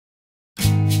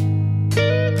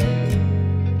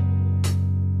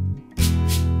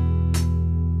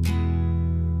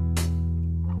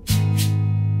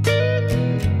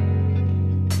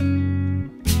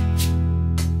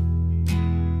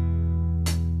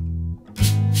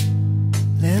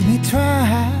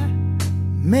try,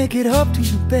 make it up to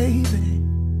you, baby.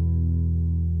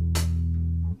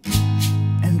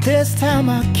 And this time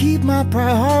I'll keep my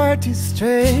priorities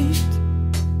straight.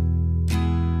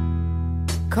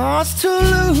 'Cause to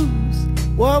lose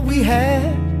what we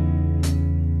had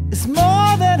is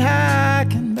more than I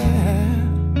can bear.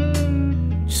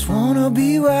 Just wanna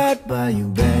be right by you,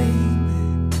 baby.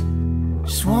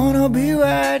 Just wanna be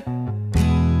right.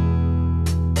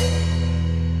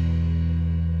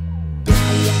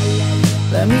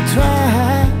 Let me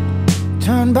try,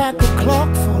 turn back the clock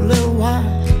for a little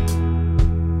while.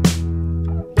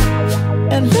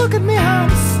 And look at me,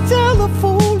 I'm still the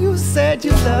fool you said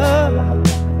you loved.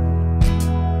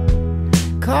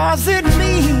 'Cause it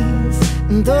means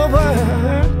the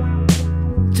world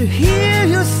to hear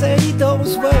you say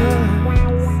those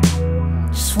words.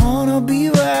 Just wanna be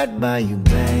right by you,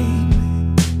 baby.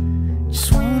 Just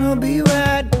wanna be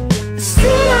right.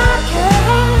 Still I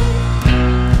can't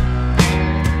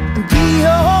be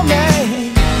your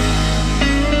man.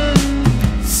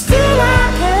 Still I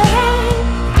can't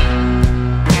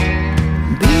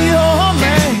be your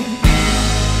man.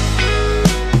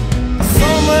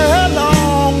 Somewhere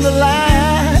along the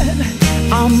line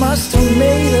I must have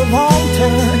made a wrong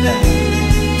turn,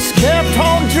 just kept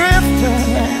on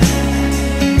drifting.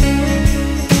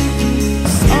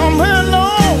 Somewhere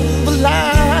along the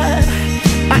line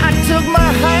I took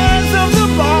my hands off the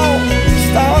ball,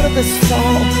 started this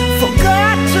fall,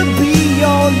 forgot to be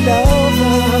your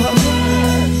lover.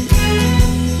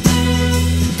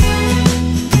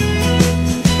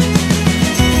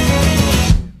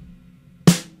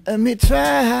 Let me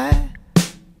try,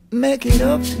 make it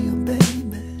up to you, baby.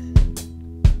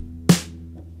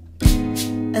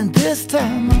 And this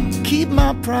time I'll keep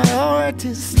my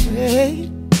priorities straight.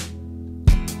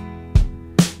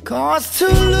 'Cause to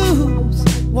lose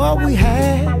what we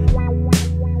had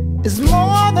is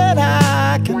more than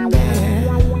I can bear.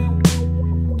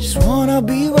 Just wanna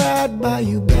be right by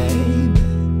you, baby.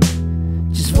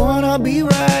 Just wanna be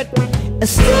right. And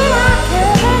still I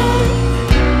can't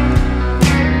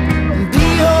be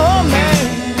your man.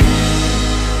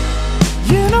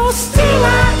 You know, still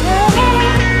I can't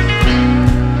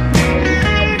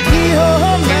be your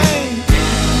man.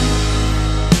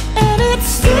 And it's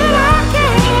still I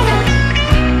can't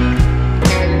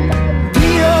be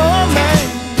your man.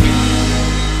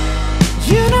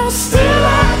 You know, still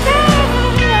I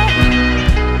can't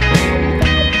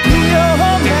be your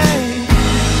man.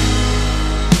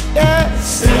 Yeah,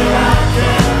 still I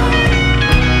can't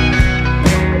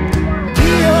be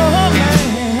your man.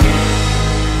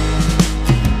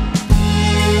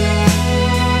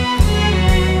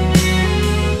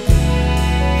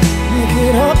 Make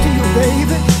it up to you,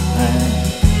 baby.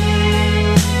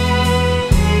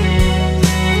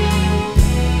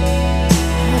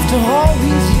 After all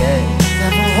these years,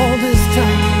 after all this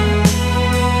time,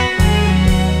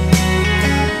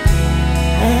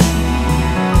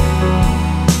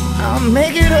 I'll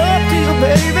make it up to you,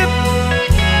 baby.